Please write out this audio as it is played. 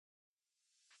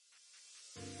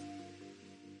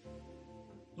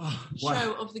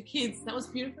show of the kids. That was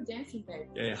beautiful dancing, babe.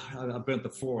 Yeah, I burnt the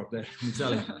floor up there. I'm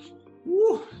telling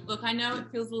you. Look, I know it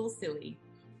feels a little silly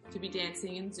to be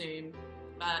dancing in Zoom,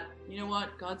 but you know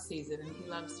what? God sees it, and he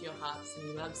loves your hearts, and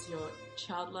he loves your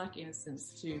childlike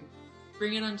innocence to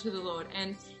bring it unto the Lord.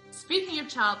 And speaking of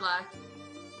childlike,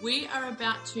 we are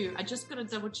about to, I just got to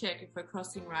double check if we're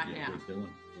crossing right now.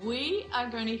 We are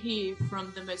going to hear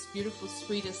from the most beautiful,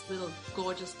 sweetest, little,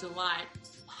 gorgeous delight.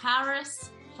 Paris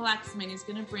Flaxman is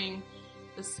going to bring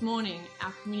this morning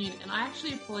our communion. And I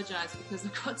actually apologize because I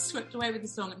got swept away with the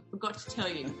song and forgot to tell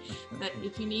you that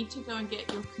if you need to go and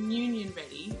get your communion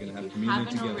ready, if you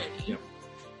haven't already,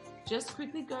 just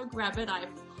quickly go grab it. I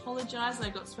apologize. I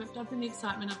got swept up in the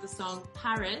excitement of the song.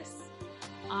 Paris,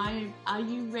 are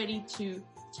you ready to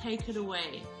take it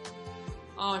away?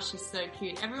 Oh, she's so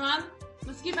cute. Everyone,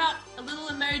 let's give out a little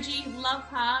emoji love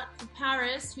heart for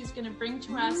Paris, who's going to bring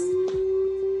to us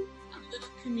a little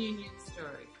communion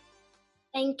story.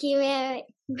 Thank you,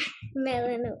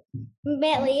 Melly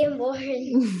and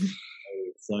Warren.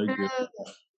 So good.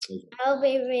 I'll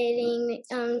be reading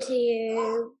to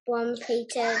you 1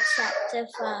 Peter chapter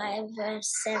 5,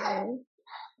 verse 7.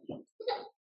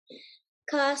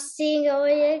 Casting all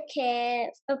your care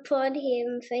upon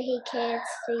him, for he cares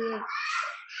for you.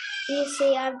 You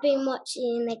see, I've been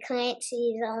watching the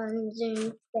Clancy's on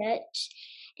Zoom Church,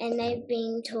 and they've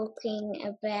been talking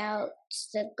about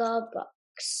the God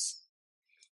box,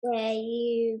 where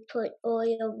you put all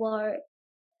your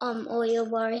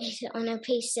worries on a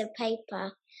piece of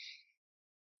paper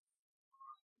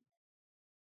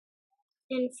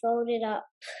and fold it up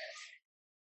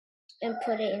and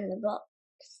put it in the box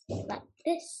like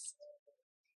this.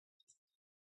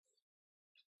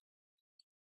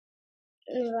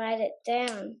 And write it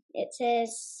down. It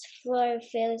says, Flora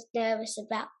feels nervous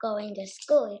about going to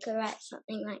school. You could write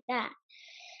something like that.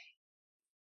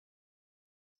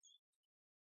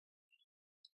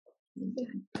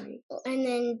 And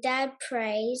then Dad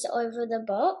prays over the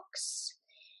box,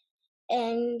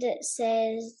 and it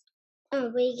says,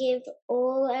 we give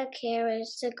all our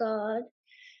carers to God,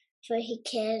 for he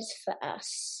cares for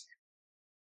us.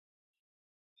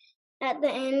 At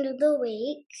the end of the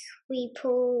week, we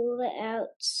pull out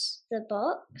the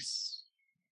box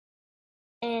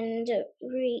and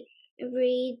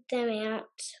read them out,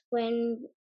 when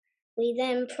we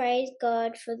then praise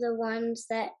God for the ones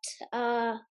that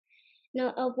are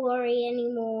not a worry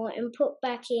anymore and put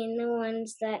back in the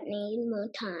ones that need more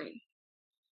time.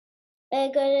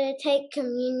 We're going to take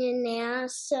communion now,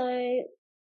 so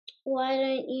why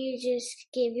don't you just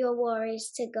give your worries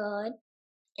to God?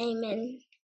 Amen.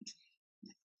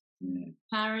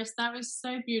 Paris, that was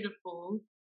so beautiful.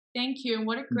 Thank you. And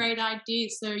what a great idea.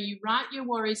 So you write your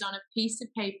worries on a piece of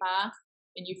paper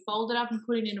and you fold it up and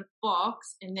put it in a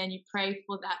box, and then you pray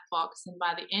for that box. And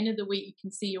by the end of the week, you can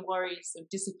see your worries have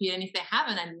disappeared. And if they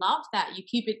haven't, I love that. You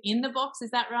keep it in the box.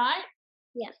 Is that right?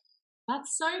 Yeah.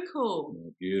 That's so cool. Yeah,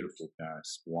 beautiful,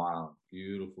 Paris. Wow.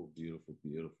 Beautiful, beautiful,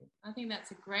 beautiful. I think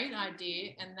that's a great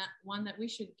idea, and that one that we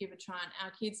should give a try on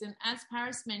our kids. And as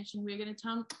Paris mentioned, we're going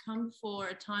to come for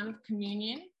a time of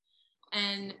communion.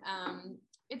 And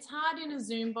it's hard in a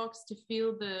Zoom box to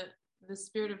feel the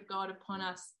Spirit of God upon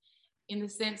us, in the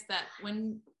sense that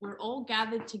when we're all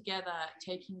gathered together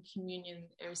taking communion,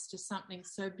 there's just something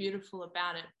so beautiful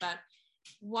about it. But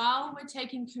while we're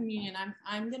taking communion,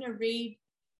 I'm going to read,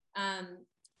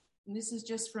 this is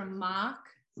just from Mark,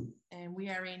 and we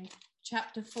are in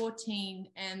chapter 14,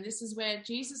 and this is where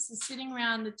Jesus is sitting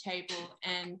around the table,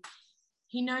 and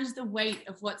he knows the weight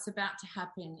of what's about to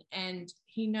happen, and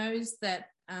he knows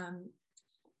that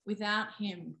without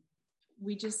him,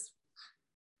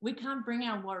 we can't bring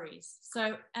our worries.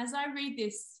 So as I read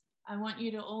this, I want you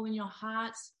to all in your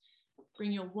hearts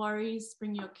bring your worries,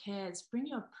 bring your cares, bring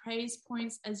your praise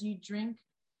points as you drink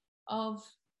of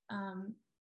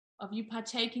you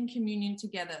partaking communion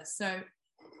together. So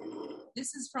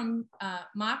this is from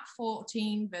Mark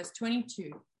 14, verse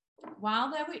 22.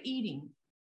 While they were eating,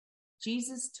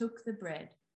 Jesus took the bread,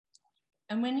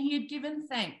 and when he had given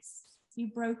thanks, he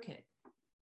broke it,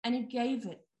 and he gave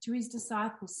it to his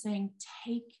disciples, saying,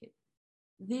 "Take it.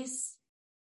 This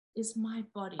is my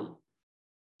body."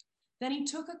 Then he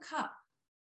took a cup,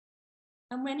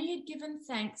 and when he had given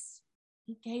thanks,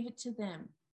 he gave it to them,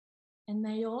 and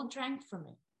they all drank from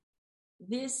it.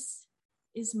 "This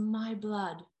is my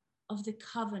blood of the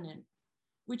covenant,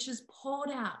 which is poured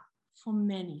out for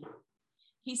many."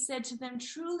 He said to them,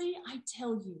 "Truly I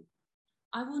tell you,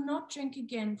 I will not drink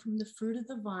again from the fruit of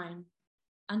the vine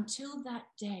until that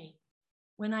day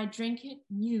when I drink it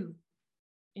new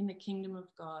in the kingdom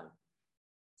of God."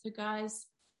 So guys,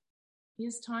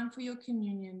 here's time for your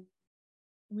communion.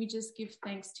 We just give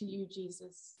thanks to you,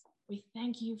 Jesus. We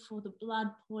thank you for the blood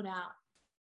poured out.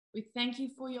 We thank you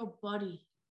for your body.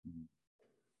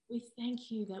 We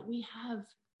thank you that we have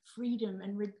freedom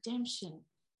and redemption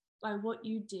by what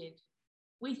you did.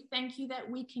 We thank you that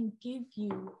we can give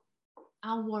you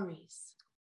our worries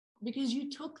because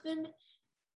you took them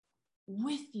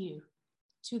with you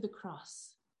to the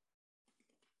cross.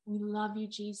 We love you,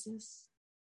 Jesus,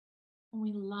 and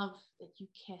we love that you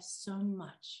care so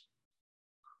much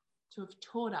to have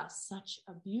taught us such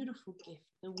a beautiful gift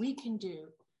that we can do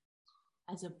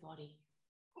as a body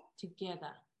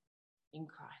together in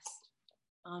Christ.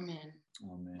 Amen.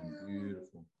 Amen.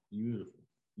 Beautiful, beautiful,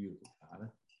 beautiful,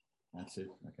 Carter. That's it.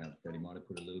 Okay, Daddy might have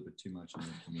put a little bit too much in the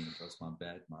communion. That's my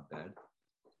bad.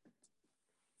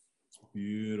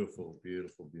 Beautiful,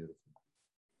 beautiful, beautiful.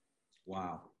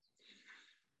 Wow.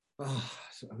 Oh,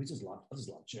 so I just love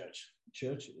church.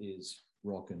 Church is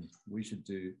rocking. We need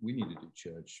to do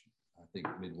church, I think,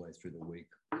 midway through the week.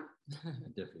 I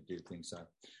definitely do think so.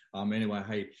 Anyway,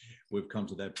 hey, we've come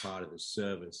to that part of the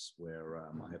service where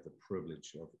I have the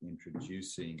privilege of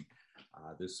introducing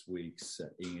this week's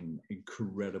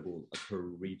incredible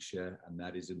preacher, and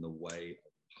that is in the way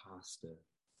of Pastor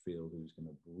Phil, who's going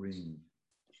to bring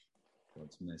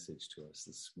God's message to us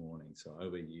this morning. So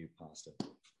over to you, Pastor.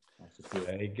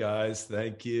 Hey guys,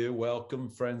 thank you. Welcome,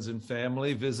 friends and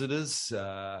family, visitors.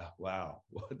 Wow,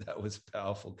 that was a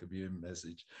powerful communion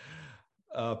message.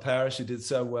 Parish, you did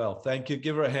so well. Thank you.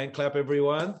 Give her a hand clap,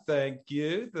 everyone. Thank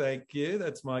you.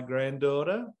 That's my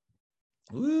granddaughter.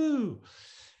 Woo!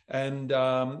 And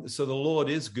so the Lord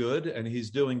is good, and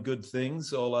He's doing good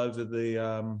things all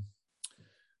over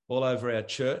our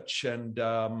church.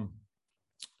 And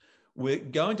we're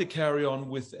going to carry on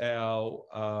with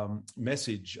our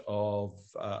message of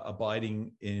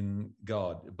abiding in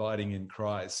God, abiding in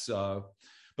Christ.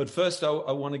 But first, I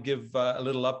want to give a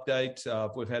little update.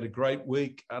 We've had a great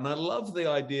week, and I love the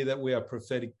idea that we are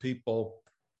prophetic people.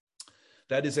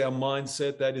 That is our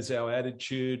mindset. That is our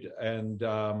attitude. And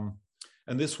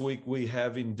this week, we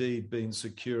have indeed been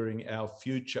securing our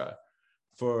future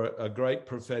for a great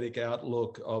prophetic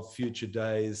outlook of future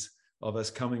days of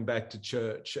us coming back to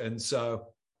church. And so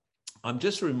I'm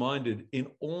just reminded in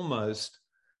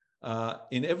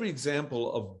every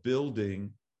example of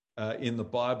building in the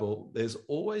Bible, there's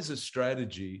always a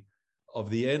strategy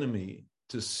of the enemy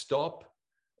to stop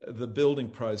the building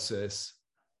process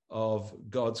of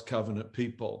God's covenant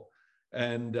people.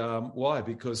 And why?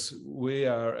 Because we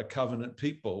are a covenant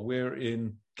people. We're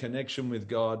in connection with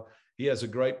God. He has a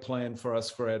great plan for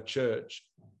us, for our church.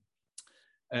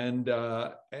 And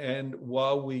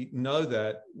while we know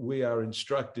that, we are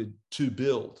instructed to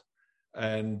build.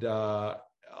 And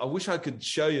I wish I could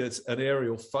show you an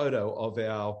aerial photo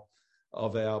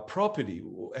of our property,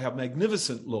 how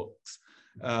magnificent it looks.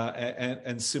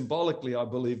 And symbolically, I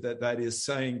believe that is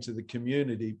saying to the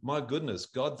community, my goodness,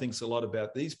 God thinks a lot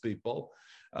about these people.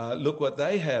 Look what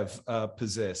they have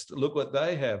possessed. Look what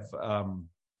they have.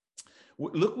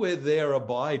 Look where they're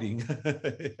abiding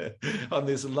on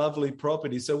this lovely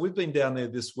property. So we've been down there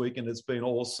this week, and it's been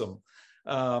awesome.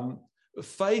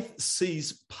 Faith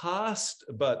sees past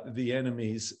but the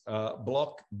enemy's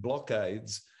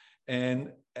blockades,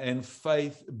 and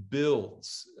faith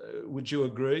builds. Would you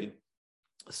agree?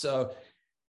 So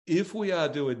if we are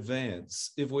to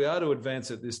advance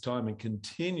at this time and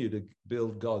continue to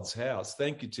build God's house,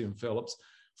 thank you, Tim Phillips,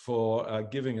 for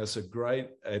giving us a great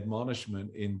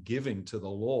admonishment in giving to the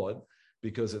Lord,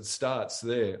 because it starts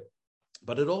there.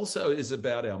 But it also is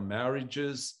about our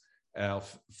marriages, our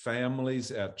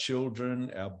families, our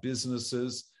children, our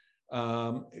businesses.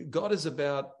 God is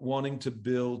about wanting to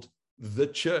build the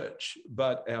church,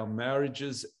 but our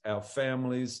marriages, our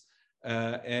families,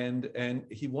 and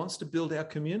He wants to build our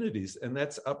communities. And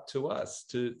that's up to us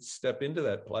to step into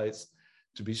that place,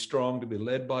 to be strong, to be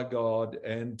led by God,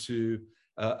 and to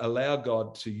allow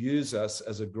God to use us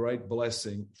as a great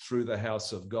blessing through the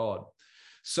house of God.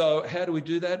 So how do we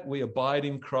do that? We abide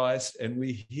in Christ, and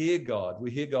we hear God. We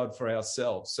hear God for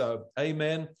ourselves. So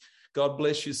amen. God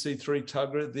bless you, C3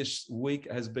 Tuggerah. This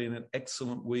week has been an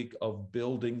excellent week of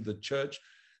building the church.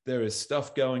 There is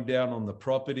stuff going down on the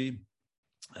property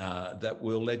that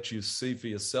we'll let you see for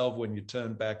yourself when you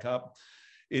turn back up.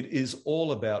 It is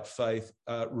all about faith.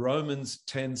 Romans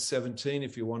 10:17,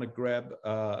 if you want to grab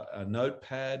a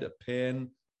notepad, a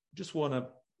pen, just want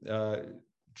to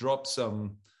drop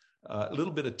a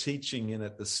little bit of teaching in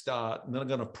at the start, and then I'm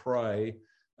going to pray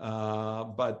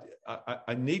But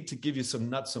I need to give you some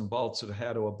nuts and bolts of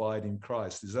how to abide in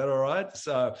Christ. Is that all right?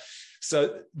 So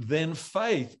then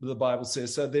faith, the Bible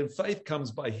says, so then faith comes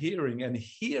by hearing, and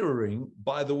hearing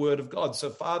by the word of God.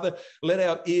 So Father, let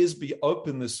our ears be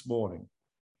open this morning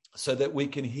so that we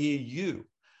can hear you,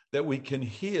 that we can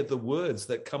hear the words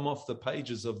that come off the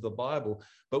pages of the Bible,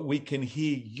 but we can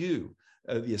hear you.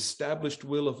 The established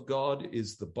will of God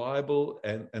is the Bible,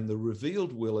 and the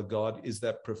revealed will of God is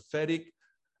that prophetic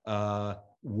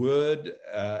word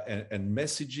and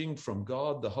messaging from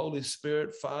God, the Holy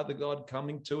Spirit. Father God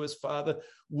coming to us. Father,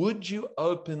 would you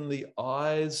open the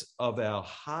eyes of our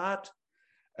heart,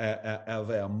 of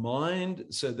our mind,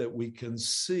 so that we can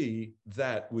see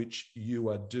that which you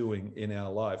are doing in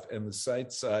our life? And the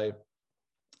saints say,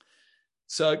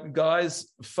 so guys,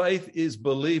 faith is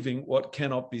believing what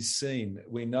cannot be seen.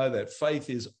 We know that faith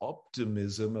is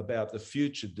optimism about the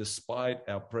future despite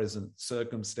our present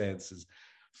circumstances.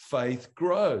 Faith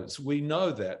grows. We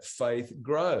know that faith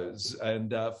grows,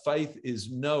 and faith is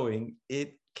knowing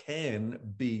it can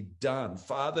be done.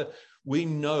 Father, we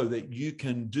know that you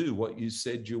can do what you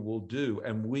said you will do,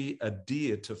 and we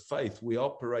adhere to faith. We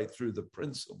operate through the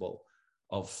principle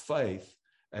of faith,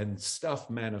 and stuff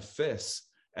manifests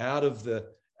out of the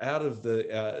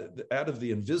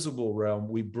invisible realm.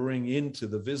 We bring into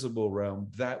the visible realm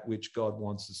that which God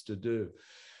wants us to do.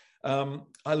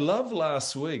 I love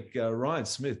last week, Ryan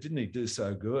Smith, didn't he do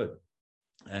so good?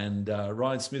 And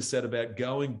Ryan Smith said about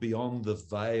going beyond the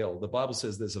veil. The Bible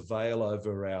says there's a veil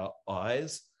over our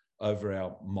eyes, over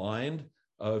our mind,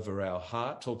 over our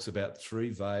heart. Talks about 3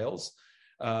 veils.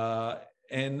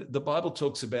 And the Bible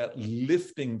talks about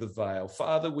lifting the veil.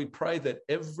 Father, we pray that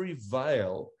every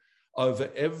veil over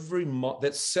every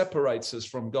that separates us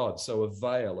from God. So a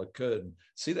veil, a curtain.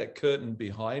 See that curtain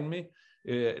behind me?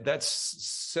 That's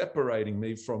separating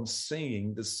me from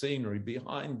seeing the scenery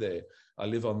behind there. I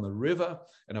live on the river,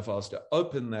 and if I was to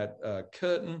open that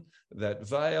curtain, that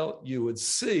veil, you would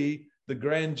see the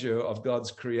grandeur of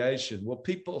God's creation. Well,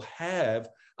 people have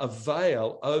a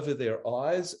veil over their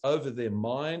eyes, over their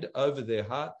mind, over their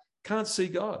heart, can't see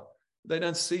God. They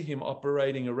don't see him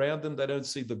operating around them. They don't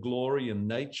see the glory in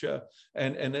nature.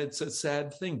 And it's a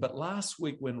sad thing. But last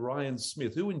week when Ryan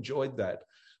Smith, who enjoyed that?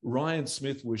 Ryan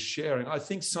Smith was sharing, I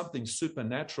think something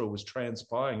supernatural was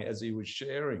transpiring as he was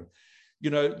sharing. You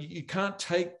know, you can't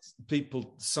take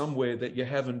people somewhere that you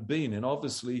haven't been. And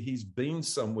obviously he's been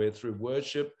somewhere through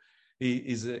worship.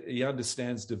 He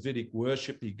understands Davidic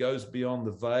worship. He goes beyond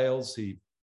the veils. He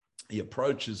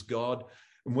approaches God.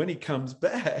 And when he comes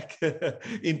back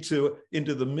into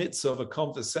the midst of a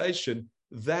conversation,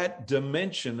 that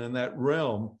dimension and that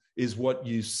realm is what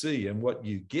you see and what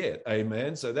you get.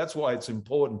 Amen. So that's why it's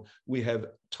important we have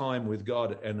time with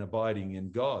God and abiding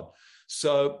in God.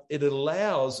 So it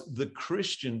allows the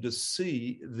Christian to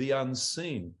see the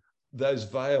unseen, those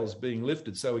veils being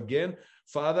lifted. So again,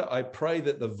 Father, I pray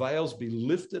that the veils be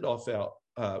lifted off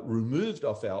removed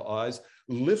off our eyes,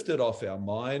 lifted off our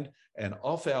mind and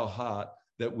off our heart,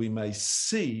 that we may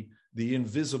see the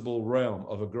invisible realm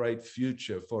of a great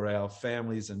future for our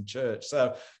families and church.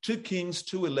 So 2 Kings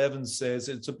 2:11 says,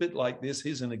 it's a bit like this.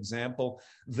 Here's an example.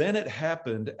 Then it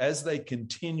happened as they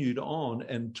continued on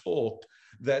and talked,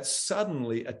 that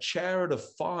suddenly a chariot of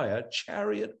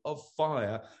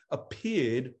fire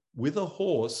appeared with a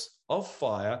horse of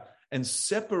fire and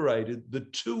separated the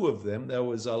 2 of them. There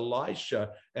was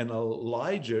Elisha and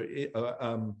Elijah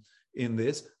in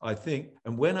this, I think,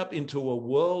 and went up into a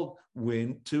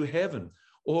whirlwind to heaven.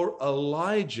 Or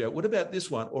Elijah, what about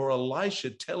this one? Or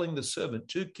Elisha telling the servant,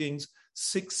 2 Kings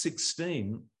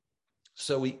 6:16.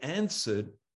 So he answered,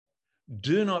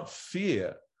 do not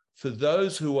fear, for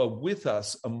those who are with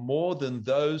us are more than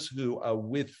those who are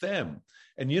with them.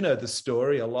 And you know the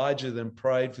story. Elijah then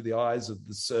prayed for the eyes of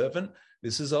the servant.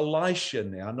 This is Elisha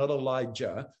now, not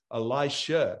Elijah,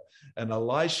 Elisha. And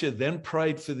Elisha then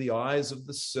prayed for the eyes of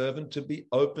the servant to be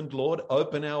opened. Lord,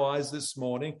 open our eyes this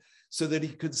morning so that he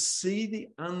could see the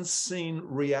unseen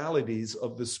realities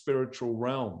of the spiritual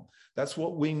realm. That's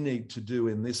what we need to do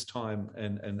in this time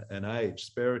and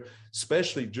age,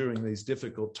 especially during these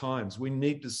difficult times. We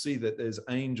need to see that there's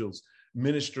angels,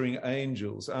 ministering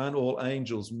angels. Aren't all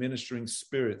angels ministering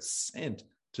spirits sent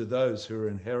to those who are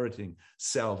inheriting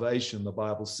salvation? The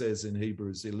Bible says in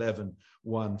Hebrews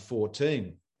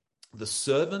 11:1-14. The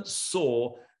servant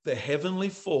saw the heavenly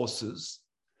forces,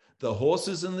 the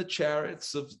horses and the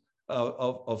chariots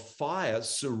of fire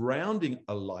surrounding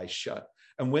Elisha.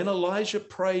 And when Elijah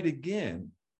prayed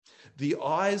again, the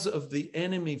eyes of the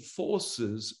enemy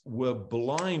forces were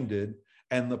blinded,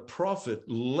 and the prophet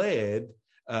led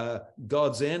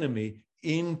God's enemy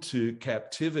into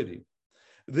captivity.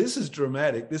 This is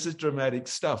dramatic. This is dramatic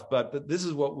stuff, but this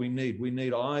is what we need. We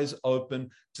need eyes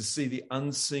open to see the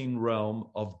unseen realm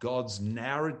of God's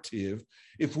narrative.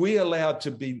 If we allow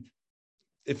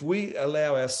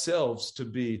ourselves to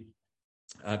be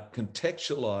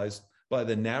contextualized by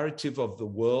the narrative of the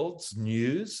world's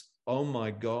news, oh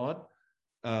my God,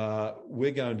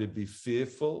 we're going to be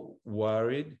fearful,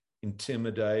 worried,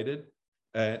 intimidated,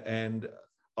 and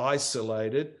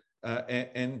isolated.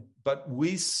 But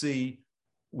we see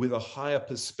with a higher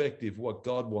perspective what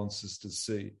God wants us to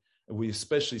see. And we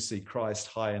especially see Christ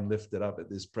high and lifted up at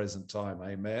this present time.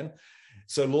 Amen.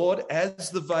 So, Lord, as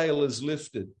the veil is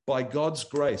lifted by God's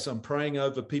grace, I'm praying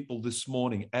over people this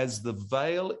morning. As the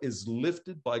veil is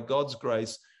lifted by God's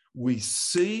grace, we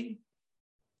see,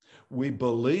 we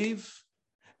believe,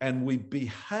 and we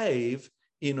behave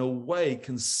in a way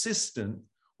consistent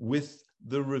with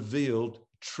the revealed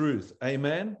truth.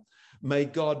 Amen. May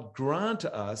God grant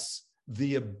us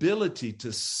the ability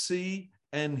to see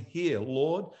and hear.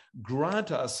 Lord,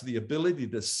 grant us the ability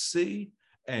to see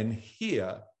and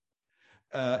hear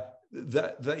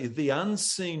the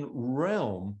unseen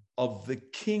realm of the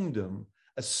kingdom,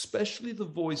 especially the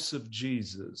voice of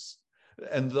Jesus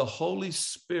and the Holy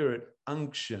Spirit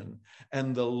unction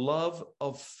and the love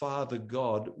of Father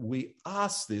God. We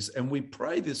ask this and we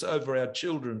pray this over our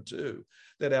children too,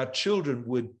 that our children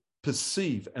would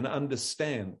perceive and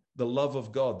understand the love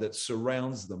of God that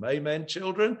surrounds them. Amen,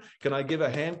 children? Can I give a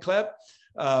hand clap?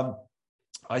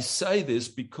 I say this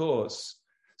because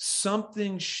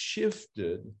something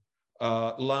shifted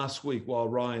last week while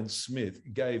Ryan Smith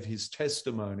gave his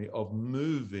testimony of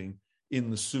moving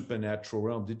in the supernatural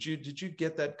realm. Did you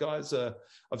get that, guys?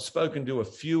 I've spoken to a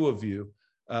few of you.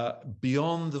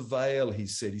 Beyond the veil, he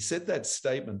said that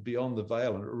statement, beyond the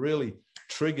veil, and it really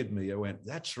triggered me. I went,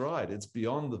 that's right, it's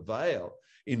beyond the veil.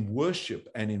 In worship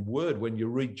and in word, when you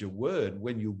read your word,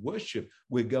 when you worship,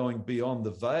 we're going beyond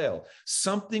the veil.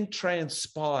 Something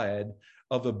transpired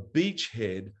of a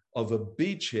beachhead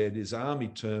is army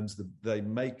terms. They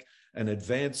make an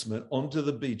advancement onto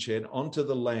the beachhead, onto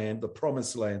the land, the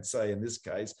promised land, say in this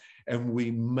case, and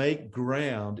we make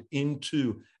ground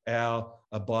into our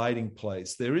abiding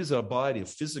place. There is a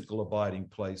physical abiding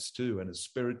place too, and a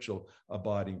spiritual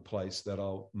abiding place that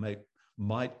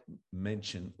might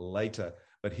mention later.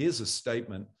 But here's a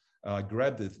statement. I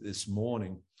grabbed it this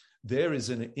morning. There is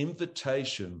an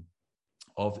invitation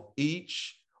of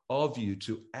each of you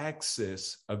to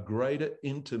access a greater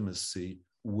intimacy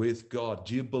with God.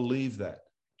 Do you believe that?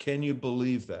 Can you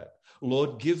believe that?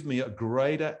 Lord, give me a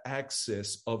greater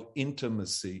access of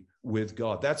intimacy with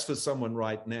God. That's for someone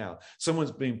right now.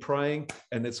 Someone's been praying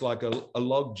and it's like a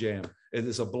log jam.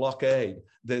 There's a blockade.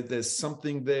 There's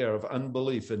something there of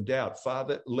unbelief and doubt.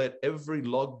 Father, let every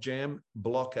log jam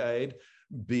blockade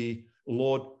be,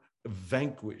 Lord,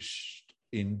 vanquished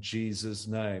in Jesus'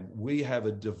 name. We have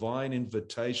a divine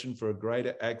invitation for a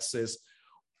greater access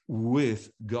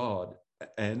with God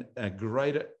and a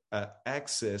greater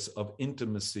access of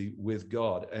intimacy with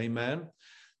God. Amen.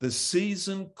 The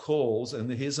season calls,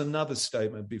 and here's another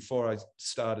statement before I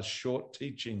start a short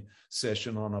teaching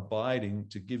session on abiding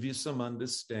to give you some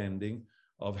understanding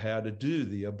of how to do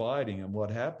the abiding and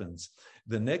what happens.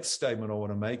 The next statement I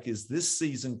want to make is this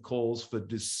season calls for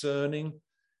discerning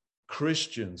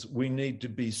Christians. We need to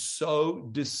be so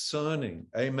discerning.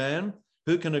 Amen.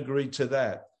 Who can agree to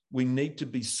that? We need to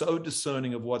be so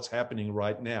discerning of what's happening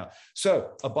right now.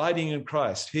 So, abiding in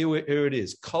Christ, here it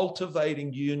is,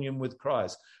 cultivating union with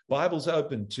Christ. Bible's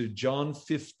open to John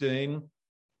 15,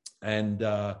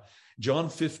 and John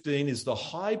 15 is the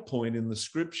high point in the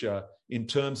scripture in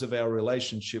terms of our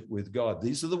relationship with God.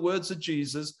 These are the words of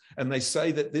Jesus, and they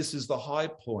say that this is the high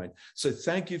point. So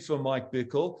thank you for Mike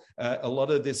Bickle. A lot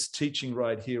of this teaching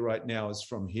right here, right now is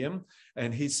from him.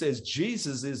 And he says,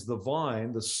 Jesus is the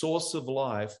vine, the source of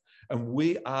life, and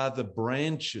we are the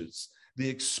branches, the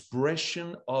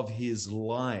expression of his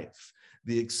life.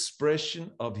 The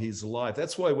expression of his life.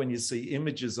 That's why when you see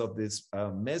images of this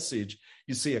message,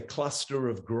 you see a cluster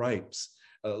of grapes,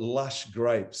 lush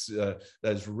grapes,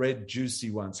 those red juicy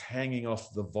ones hanging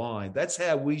off the vine. That's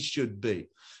how we should be.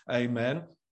 Amen.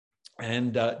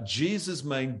 And Jesus'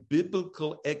 main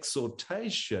biblical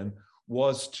exhortation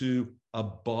was to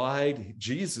abide.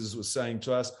 Jesus was saying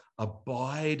to us,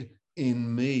 abide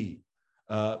in me,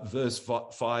 verse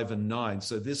 5 and 9.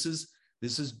 So this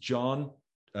is John,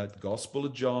 Gospel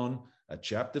of John,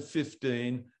 chapter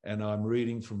 15, and I'm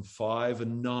reading from 5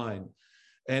 and 9.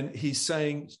 And he's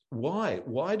saying, why?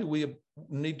 Why do we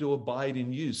need to abide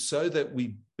in you? So that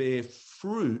we bear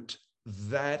fruit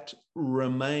that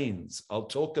remains. I'll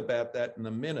talk about that in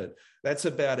a minute. That's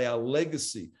about our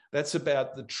legacy. That's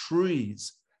about the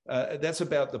trees That's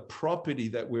about the property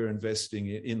that we're investing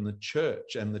in the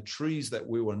church, and the trees that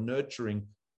we were nurturing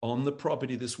on the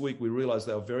property. This week, we realized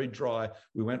they were very dry.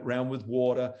 We went round with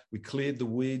water. We cleared the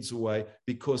weeds away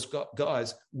because,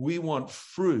 guys, we want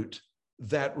fruit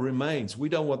that remains. We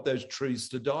don't want those trees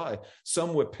to die.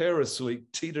 Some were perilously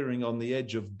teetering on the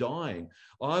edge of dying.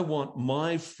 I want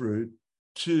my fruit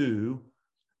to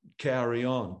carry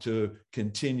on, to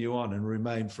continue on and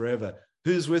remain forever.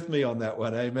 Who's with me on that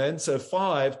one? Amen. So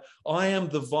 5, I am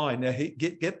the vine. Now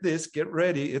get this, get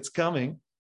ready. It's coming.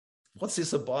 What's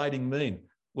this abiding mean?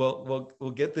 Well,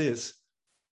 we'll get this.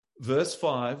 Verse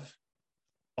 5,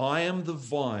 I am the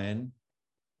vine,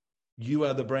 you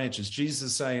are the branches. Jesus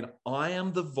is saying, I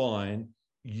am the vine,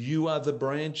 you are the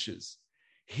branches.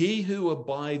 He who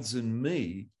abides in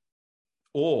me,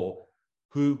 or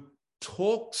who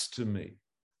talks to me,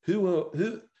 who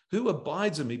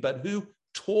abides in me, but who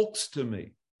talks to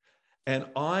me, and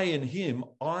I in him,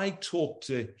 I talk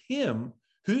to him.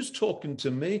 Who's talking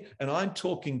to me and I'm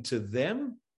talking to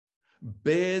them,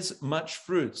 bears much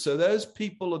fruit. So those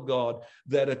people of God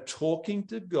that are talking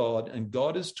to God and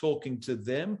God is talking to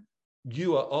them,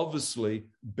 you are obviously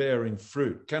bearing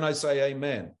fruit. Can I say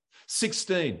amen?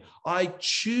 16, I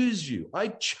choose you. I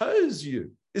chose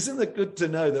you. Isn't it good to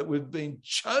know that we've been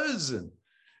chosen?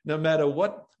 No matter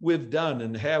what we've done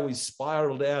and how we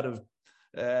spiraled out of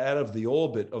the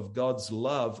orbit of God's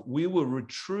love, we were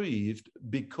retrieved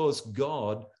because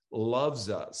God loves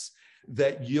us.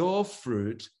 That your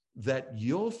fruit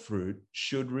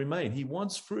should remain. He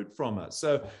wants fruit from us.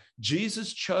 So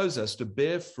Jesus chose us to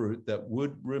bear fruit that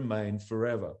would remain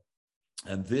forever.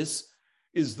 And this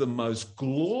is the most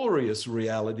glorious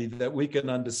reality that we can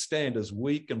understand as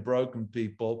weak and broken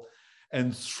people.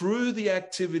 And through the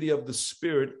activity of the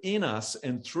Spirit in us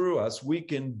and through us, we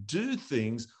can do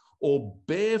things or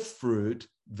bear fruit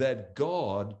that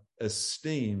God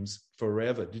esteems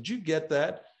forever. Did you get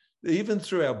that? Even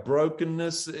through our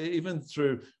brokenness, even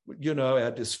through,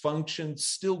 our dysfunction,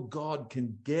 still God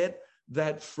can get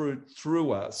that fruit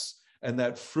through us, and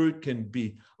that fruit can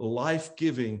be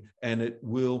life-giving and it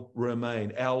will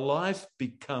remain. Our life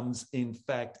becomes, in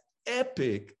fact,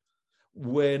 epic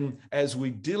when, as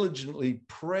we diligently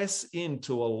press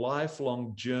into a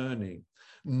lifelong journey,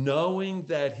 knowing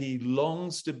that he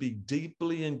longs to be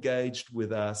deeply engaged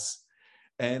with us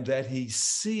and that he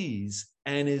sees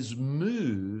and is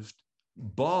moved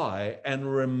by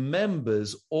and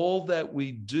remembers all that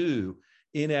we do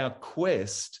in our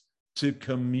quest to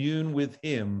commune with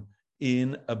him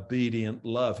in obedient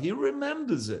love. He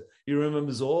remembers it. He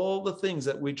remembers all the things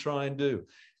that we try and do.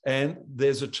 And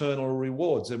there's eternal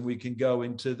rewards, and we can go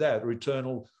into that.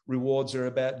 Eternal rewards are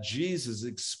about Jesus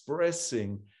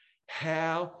expressing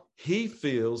how he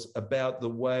feels about the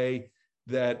way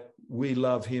that we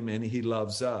love him and he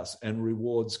loves us, and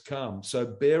rewards come. So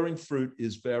bearing fruit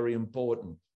is very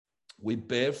important. We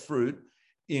bear fruit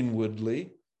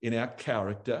inwardly in our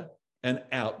character and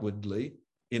outwardly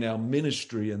in our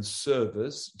ministry and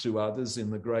service to others in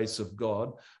the grace of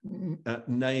God,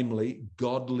 namely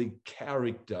godly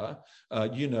character.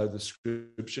 The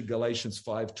scripture, Galatians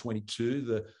 5:22,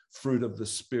 the fruit of the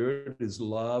Spirit is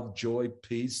love, joy,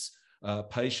 peace,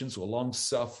 patience or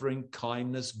long-suffering,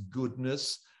 kindness,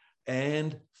 goodness,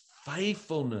 and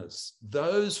faithfulness.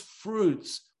 Those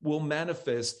fruits will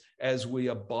manifest as we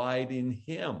abide in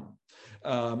him.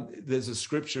 There's a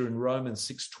scripture in Romans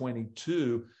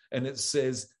 6:22, and it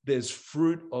says there's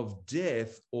fruit of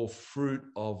death or fruit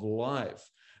of life.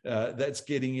 That's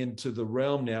getting into the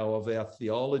realm now of our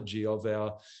theology, of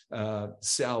our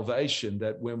salvation,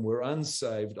 that when we're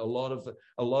unsaved, a lot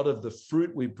of the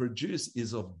fruit we produce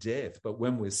is of death. But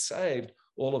when we're saved,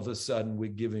 all of a sudden we're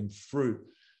giving fruit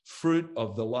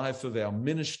of the life of our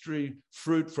ministry,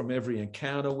 fruit from every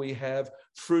encounter we have,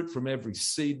 fruit from every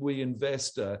seed we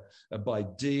invest by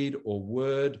deed or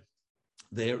word.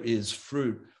 There is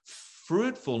fruit.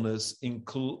 Fruitfulness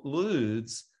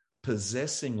includes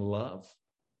possessing love,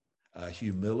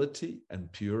 humility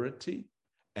and purity,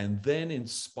 and then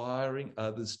inspiring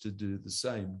others to do the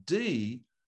same. D,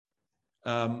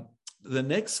 the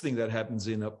next thing that happens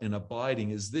in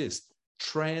abiding is this: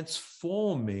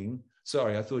 transforming.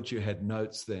 Sorry, I thought you had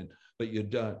notes then, but you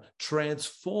don't.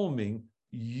 Transforming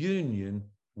union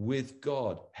with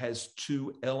God has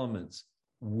two elements.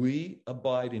 We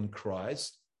abide in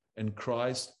Christ, and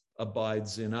Christ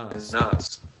abides in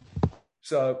us.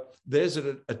 So there's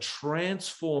a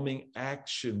transforming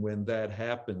action when that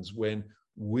happens, when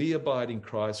we abide in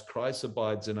Christ, Christ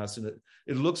abides in us. And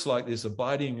it looks like this: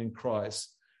 abiding in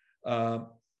Christ.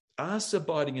 Us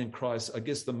abiding in Christ, I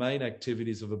guess the main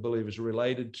activities of a believer is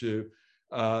related to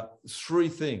three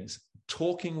things: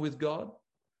 talking with God,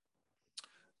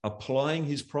 applying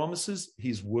his promises,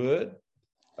 his word.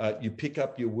 You pick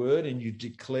up your word and you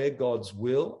declare God's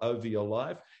will over your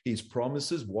life, his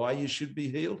promises, why you should be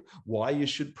healed, why you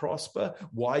should prosper,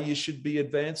 why you should be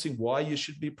advancing, why you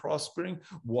should be prospering,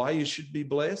 why you should be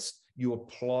blessed. You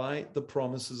apply the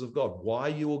promises of God, why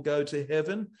you will go to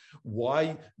heaven,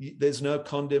 why there's no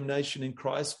condemnation in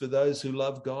Christ for those who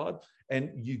love God.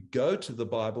 And you go to the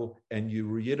Bible and you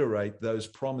reiterate those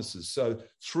promises. So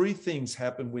 3 things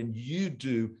happen when you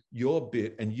do your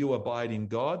bit and you abide in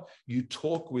God. You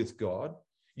talk with God,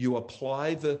 you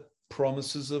apply the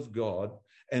promises of God,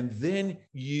 and then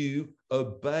you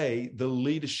obey the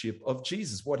leadership of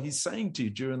Jesus, what he's saying to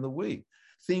you during the week,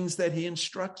 things that he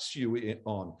instructs you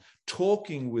on.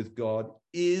 Talking with God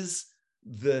is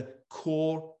the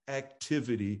core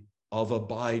activity of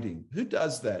abiding. Who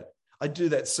does that? I do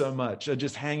that so much. I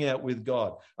just hang out with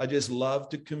God. I just love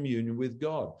to commune with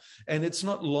God. And it's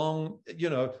not long,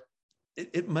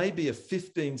 it may be a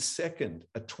 15-second,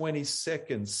 a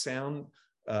 20-second sound,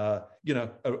 a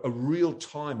real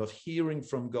time of hearing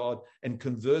from God and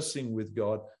conversing with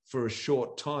God for a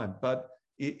short time. But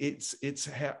it's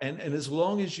how, and as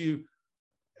long as you,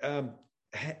 have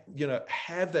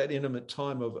that intimate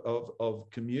time of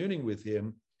communing with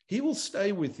him, he will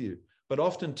stay with you. But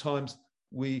oftentimes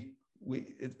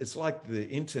it's like the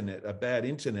internet, a bad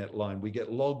internet line. We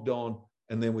get logged on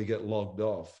and then we get logged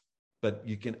off. But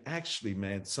you can actually,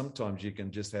 sometimes you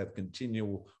can just have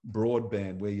continual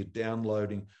broadband where you're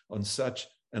downloading on such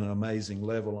an amazing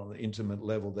level, on an intimate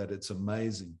level, that it's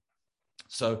amazing.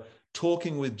 So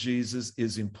talking with Jesus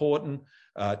is important.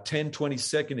 10,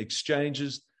 20-second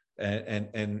exchanges,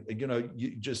 and you're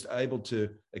just able to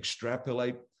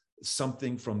extrapolate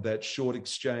something from that short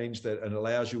exchange that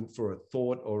allows you for a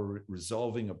thought or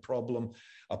resolving a problem,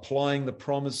 applying the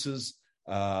promises,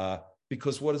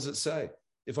 because what does it say?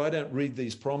 If I don't read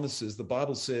these promises, the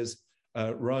Bible says,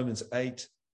 Romans 8,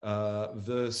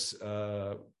 verse,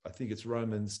 I think it's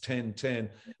Romans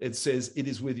 10:10, it says, it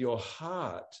is with your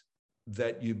heart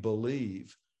that you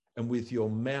believe and with your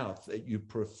mouth that you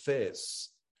profess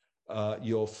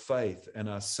your faith and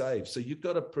are saved. So you've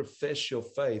got to profess your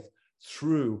faith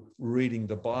through reading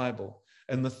the Bible.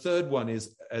 And the third one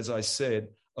is, as I said,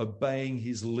 obeying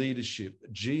his leadership.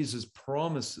 Jesus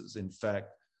promises, in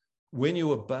fact, when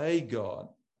you obey God,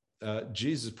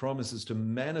 Jesus promises to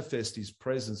manifest his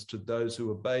presence to those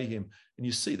who obey him. And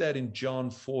you see that in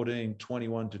John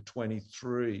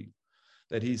 14:21-23,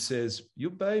 that he says, you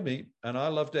obey me and I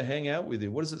love to hang out with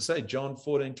you. What does it say? John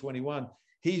 14:21,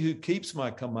 he who keeps my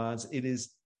commands, it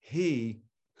is he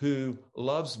who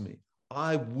loves me.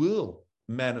 I will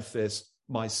manifest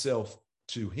myself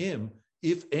to him.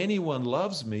 If anyone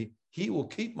loves me, he will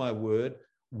keep my word.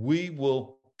 We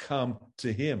will come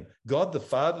to him. God the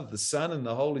Father, the Son, and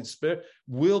the Holy Spirit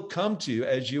will come to you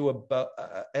as you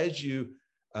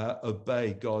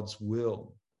obey God's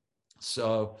will.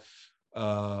 So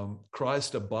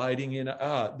Christ abiding in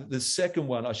the second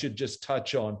one I should just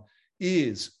touch on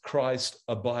is Christ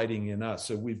abiding in us.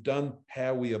 So we've done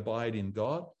how we abide in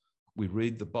God. We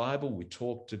read the Bible, we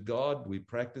talk to God, we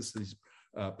practice these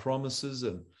promises,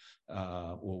 and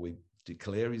we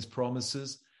declare his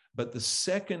promises. But the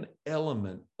second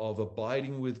element of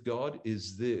abiding with God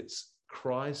is this: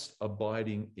 Christ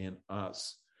abiding in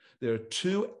us. There are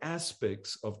 2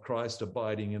 aspects of Christ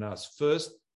abiding in us.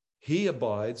 First, he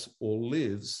abides or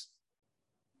lives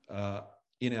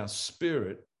in our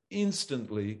spirit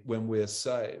instantly when we're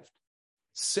saved.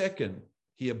 Second,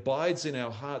 he abides in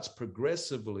our hearts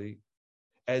progressively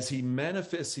as he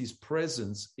manifests his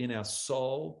presence in our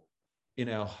soul, in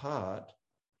our heart,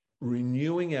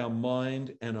 renewing our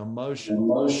mind and emotion.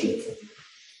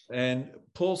 And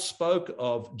Paul spoke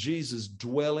of Jesus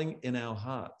dwelling in our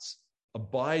hearts,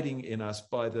 abiding in us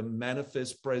by the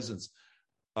manifest presence.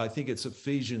 I think it's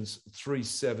Ephesians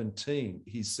 3:17.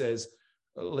 He says,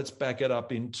 let's back it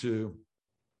up into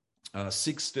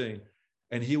 16.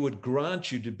 And he would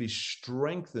grant you to be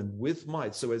strengthened with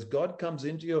might. So as God comes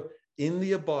into in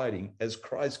the abiding, as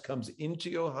Christ comes into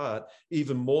your heart,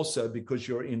 even more so because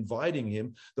you're inviting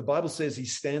him. The Bible says he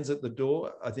stands at the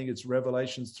door. I think it's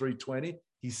Revelations 3:20.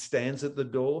 He stands at the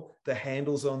door. The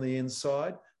handle's on the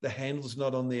inside. The handle's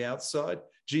not on the outside.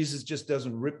 Jesus just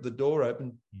doesn't rip the door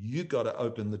open. You got to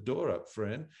open the door up,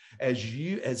 friend. As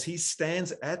he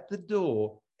stands at the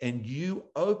door and you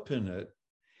open it,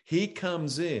 he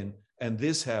comes in, and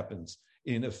this happens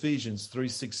in Ephesians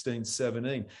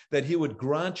 3:16-17, that he would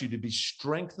grant you to be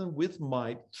strengthened with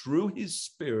might through his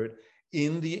spirit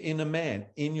in the inner man,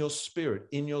 in your spirit,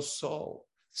 in your soul.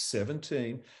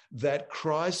 17, that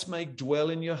Christ may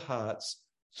dwell in your hearts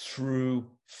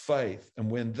through faith. And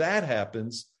when that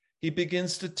happens, He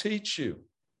begins to teach you.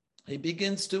 He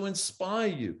begins to inspire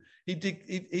you. He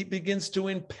begins to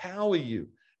empower you.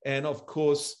 And of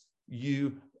course,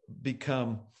 you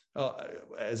become,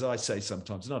 as I say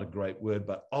sometimes, not a great word,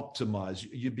 but optimize.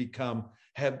 You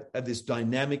have this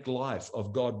dynamic life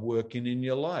of God working in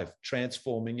your life,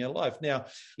 transforming your life. Now,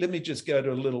 let me just go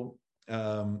to a little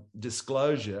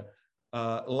disclosure.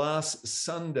 Last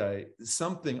Sunday,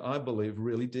 something I believe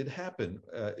really did happen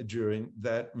during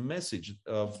that message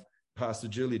of Pastor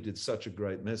Julie did such a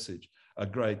great message, a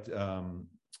great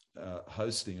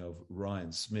hosting of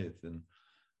Ryan Smith. And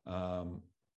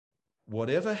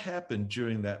whatever happened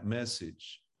during that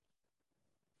message,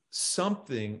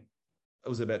 it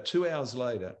was about 2 hours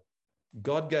later,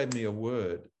 God gave me a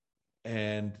word,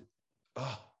 and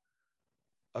I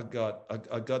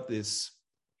got this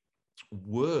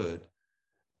word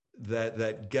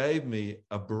that gave me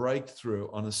a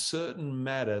breakthrough on a certain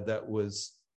matter that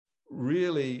was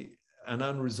really an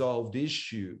unresolved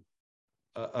issue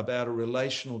about a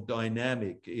relational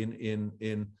dynamic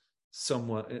in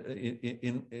someone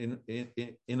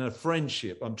in a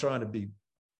friendship. I'm trying to be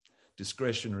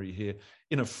discretionary here,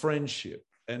 in a friendship.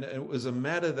 And it was a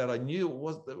matter that I knew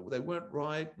they weren't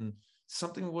right and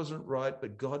something wasn't right,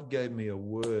 but God gave me a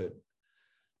word.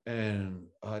 And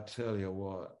I tell you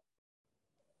what,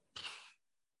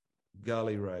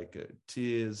 gully raker,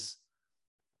 tears.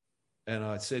 And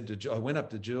I went up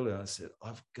to Julia and I said,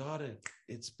 I've got it.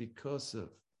 It's because of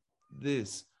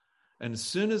this. And as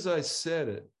soon as I said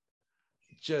it,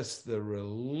 just the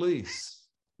release,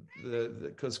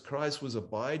 because Christ was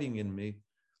abiding in me,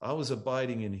 I was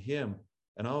abiding in him,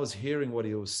 and I was hearing what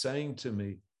he was saying to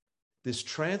me. This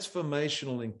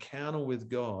transformational encounter with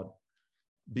God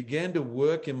began to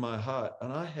work in my heart,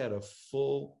 and I had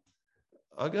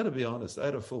I got to be honest, I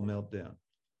had a full meltdown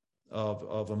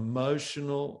of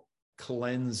emotional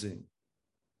cleansing.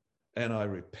 And I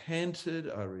repented,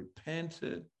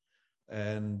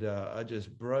 and I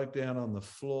just broke down on the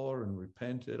floor and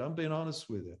repented. I'm being honest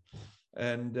with you.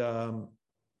 And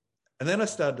then I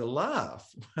started to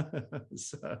laugh.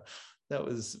 So that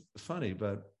was funny.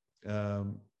 But I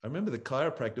remember the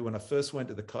chiropractor, when I first went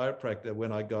to the chiropractor,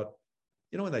 when I got,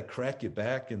 when they crack your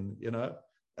back and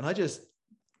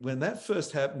when that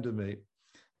first happened to me,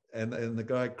 and the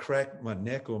guy cracked my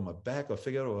neck or my back, I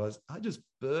forget what it was, I just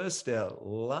burst out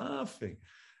laughing.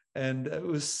 And it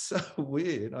was so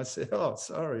weird. I said, oh,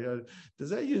 sorry. Does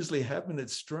that usually happen?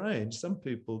 It's strange. Some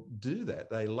people do that.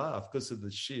 They laugh because of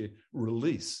the sheer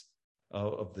release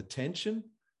of the tension.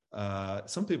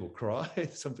 Some people cry,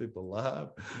 some people laugh,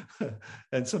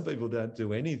 and some people don't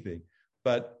do anything.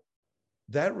 But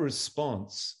that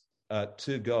response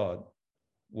to God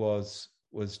was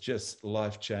just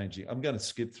life-changing. I'm going to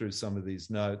skip through some of these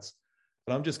notes,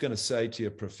 but I'm just going to say to you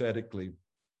prophetically,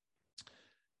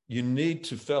 you need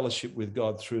to fellowship with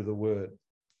God through the word.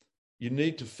 You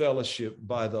need to fellowship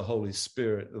by the Holy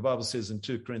Spirit. The Bible says in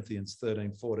 2 Corinthians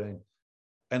 13:14,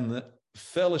 and the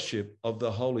fellowship of the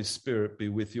Holy Spirit be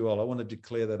with you all. I want to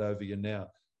declare that over you now.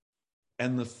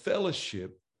 And the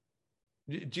fellowship,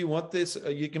 do you want this?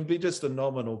 You can be just a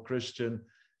nominal Christian.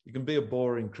 You can be a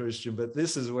boring Christian, but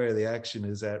this is where the action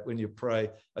is at when you pray.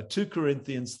 2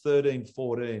 Corinthians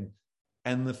 13:14,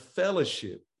 and the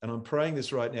fellowship, and I'm praying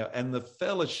this right now, and the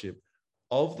fellowship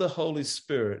of the Holy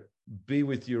Spirit be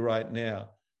with you right now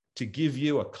to give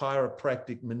you a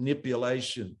chiropractic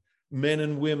manipulation, men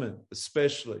and women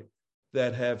especially,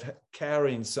 that have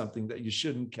carrying something that you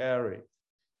shouldn't carry,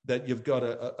 that you've got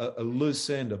a loose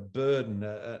end, a burden,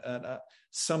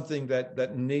 something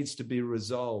that needs to be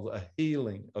resolved, a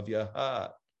healing of your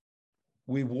heart.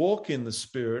 We walk in the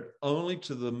Spirit only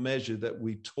to the measure that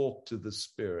we talk to the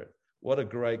Spirit. What a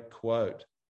great quote.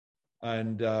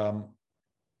 And I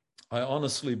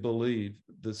honestly believe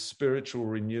the spiritual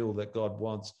renewal that God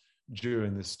wants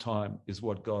during this time is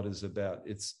what God is about.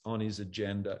 It's on his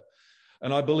agenda.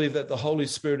 And I believe that the Holy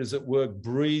Spirit is at work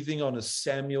breathing on a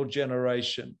Samuel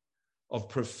generation of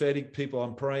prophetic people.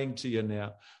 I'm praying to you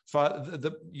now.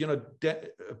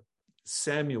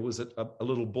 Samuel was a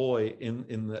little boy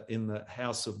in the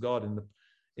house of God,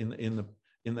 in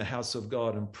the house of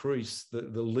God, and priests,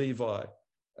 the Levi,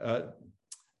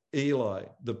 Eli,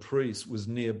 the priest, was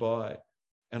nearby.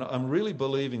 And I'm really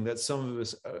believing that some of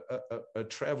us are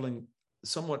traveling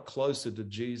somewhat closer to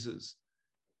Jesus.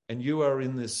 And you are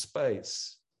in this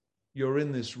space, you're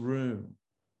in this room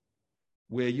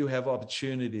where you have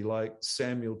opportunity, like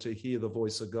Samuel, to hear the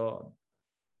voice of God.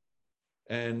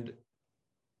 And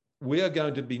we are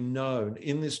going to be known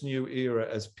in this new era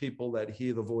as people that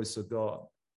hear the voice of God.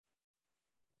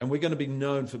 And we're going to be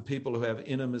known for people who have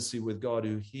intimacy with God,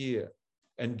 who hear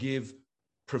and give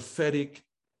prophetic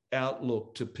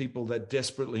outlook to people that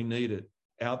desperately need it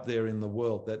out there in the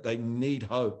world, that they need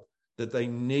hope, that they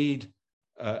need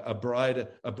a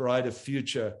brighter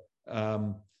future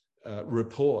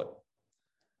report.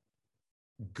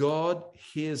 God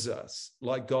hears us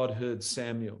like God heard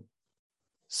Samuel.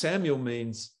 Samuel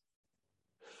means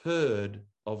heard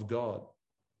of God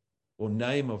or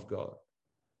name of God.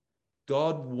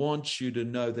 God wants you to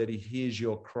know that he hears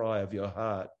your cry of your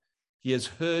heart. He has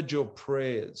heard your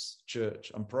prayers,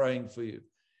 church. I'm praying for you.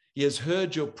 He has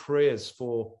heard your prayers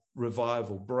for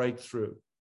revival, breakthrough,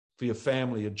 for your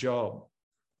family, a job.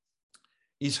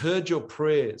 He's heard your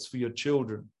prayers for your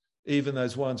children, even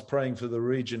those ones praying for the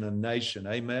region and nation.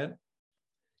 Amen.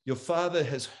 Your Father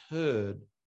has heard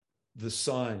the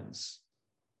signs,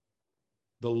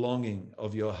 the longing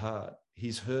of your heart.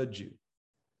 He's heard you.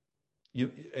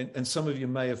 And some of you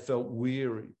may have felt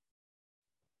weary.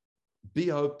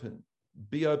 Be open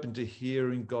to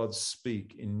hearing God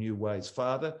speak in new ways.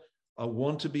 Father, I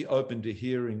want to be open to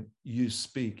hearing you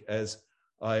speak as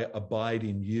I abide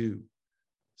in you.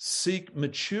 Seek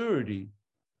maturity,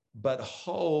 but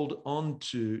hold on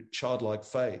to childlike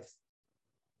faith.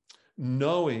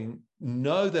 Know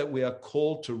that we are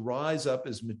called to rise up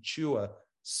as mature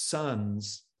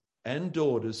sons and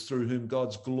daughters through whom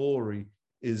God's glory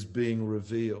is being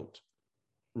revealed.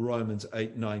 Romans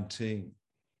 8:19.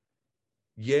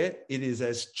 Yet it is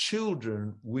as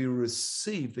children we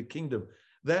receive the kingdom.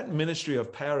 That ministry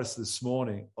of Paris this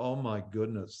morning, oh my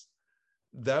goodness,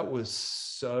 that was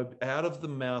so out of the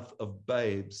mouth of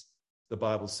babes. The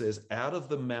Bible says, out of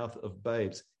the mouth of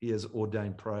babes, he has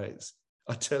ordained praise.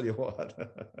 I tell you what,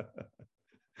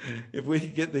 if we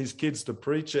could get these kids to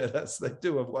preach at us, they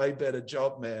do a way better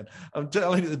job, man. I'm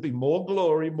telling you, there'd be more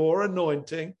glory, more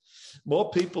anointing, more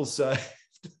people saved.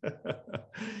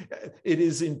 It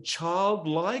is in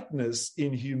childlikeness,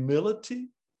 in humility,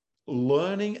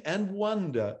 learning and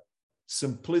wonder,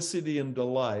 simplicity and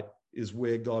delight is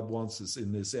where God wants us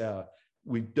in this hour.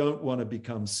 We don't want to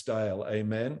become stale.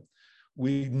 Amen.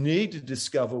 We need to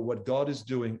discover what God is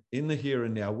doing in the here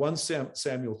and now. 1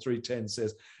 Samuel 3:10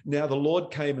 says, now the Lord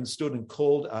came and stood and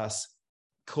called as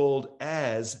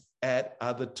at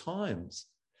other times.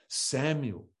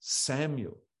 Samuel,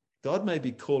 Samuel. God may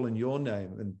be calling your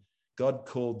name, and God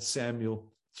called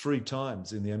Samuel 3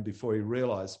 times in the end before he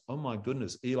realized, oh my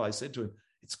goodness, Eli said to him,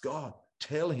 it's God.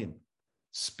 Tell him,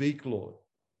 speak, Lord.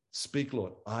 Speak,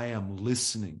 Lord. I am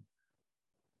listening.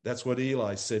 That's what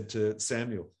Eli said to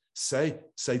Samuel. Say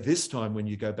this time when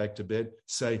you go back to bed,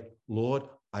 say, Lord,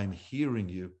 I'm hearing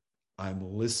you. I'm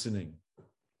listening.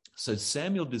 So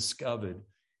Samuel discovered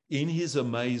in his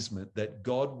amazement that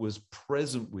God was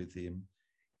present with him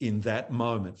in that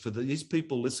moment. For these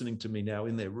people listening to me now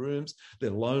in their rooms, they're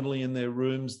lonely in their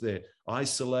rooms, they're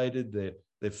isolated,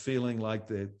 they're feeling like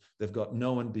they've got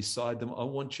no one beside them. I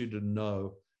want you to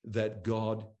know that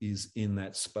God is in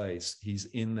that space. He's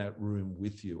in that room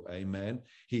with you. Amen.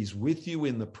 He's with you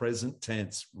in the present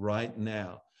tense right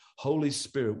now. Holy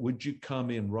Spirit, would you come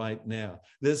in right now?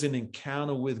 There's an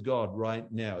encounter with God right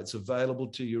now. It's available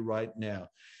to you right now.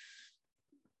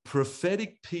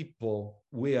 Prophetic people,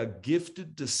 we are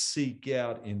gifted to seek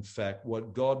out, in fact,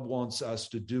 what God wants us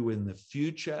to do in the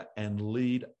future and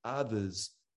lead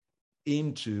others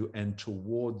into and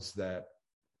towards that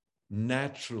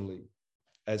naturally.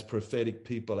 As prophetic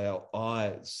people, our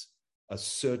eyes are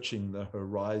searching the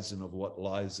horizon of what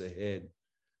lies ahead.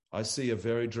 I see a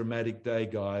very dramatic day,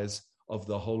 guys, of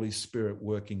the Holy Spirit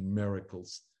working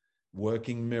miracles.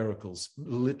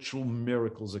 Literal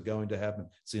miracles are going to happen.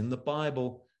 It's in the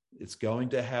Bible. It's going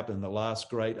to happen, the last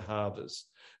great harvest.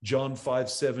 John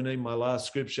 5:17, my last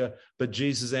scripture, but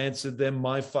Jesus answered them,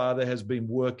 my Father has been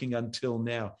working until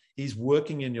now. He's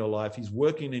working in your life. He's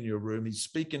working in your room. He's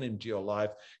speaking into your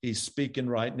life. He's speaking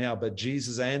right now. But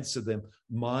Jesus answered them,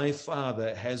 my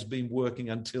Father has been working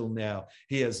until now.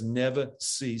 He has never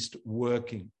ceased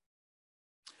working.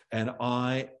 And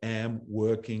I am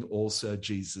working also,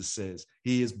 Jesus says.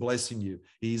 He is blessing you.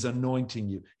 He's anointing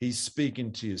you. He's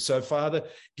speaking to you. So, Father,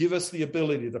 give us the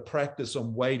ability to practice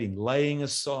on waiting, laying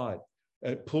aside,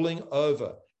 pulling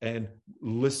over and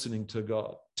listening to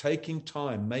God, taking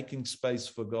time, making space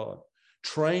for God,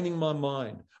 training my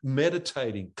mind,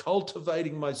 meditating,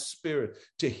 cultivating my spirit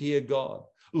to hear God,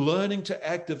 learning to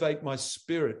activate my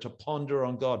spirit to ponder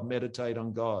on God, meditate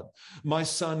on God. My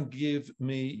son, give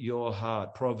me your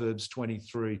heart. Proverbs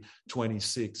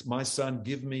 23:26. My son,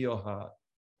 give me your heart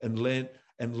and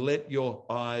let your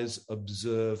eyes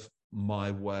observe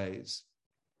my ways.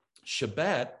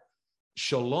 Shabbat,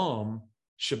 shalom.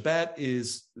 Shabbat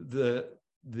is the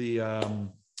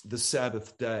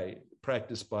Sabbath day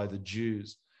practiced by the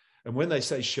Jews. And when they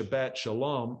say Shabbat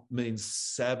Shalom, means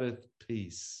Sabbath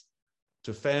peace.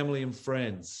 To family and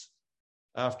friends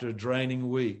after a draining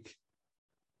week,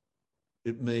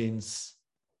 it means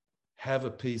have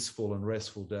a peaceful and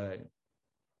restful day.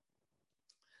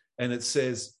 And it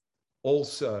says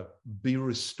also be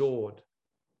restored.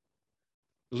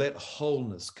 Let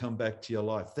wholeness come back to your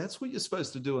life. That's what you're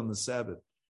supposed to do on the Sabbath.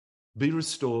 Be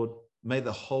restored. May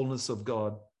the wholeness of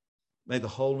God, may the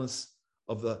wholeness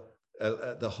of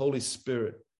the Holy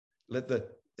Spirit, let the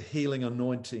healing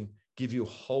anointing give you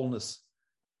wholeness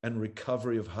and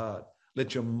recovery of heart.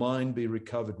 Let your mind be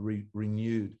recovered,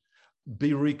 renewed.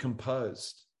 Be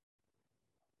recomposed.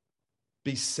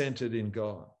 Be centered in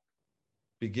God.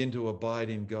 Begin to abide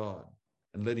in God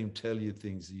and let him tell you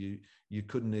things you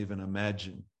couldn't even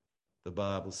imagine, the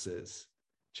Bible says.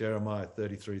 Jeremiah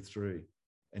 33:3.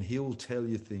 And he will tell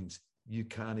you things you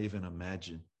can't even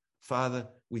imagine. Father,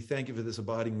 we thank you for this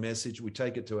abiding message. We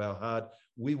take it to our heart.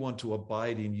 We want to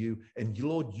abide in you. And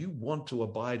Lord, you want to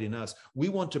abide in us. We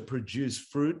want to produce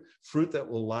fruit that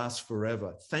will last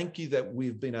forever. Thank you that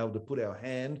we've been able to put our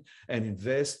hand and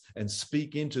invest and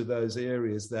speak into those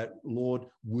areas that, Lord,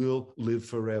 will live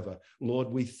forever. Lord,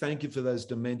 we thank you for those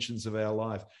dimensions of our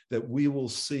life, that we will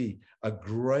see a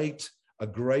great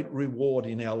reward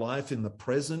in our life in the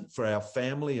present for our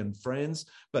family and friends,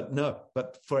 but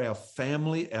for our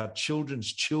family, our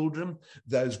children's children,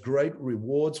 those great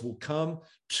rewards will come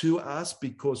to us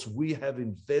because we have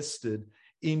invested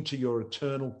into your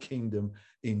eternal kingdom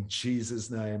in Jesus'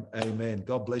 name. Amen.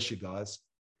 God bless you guys.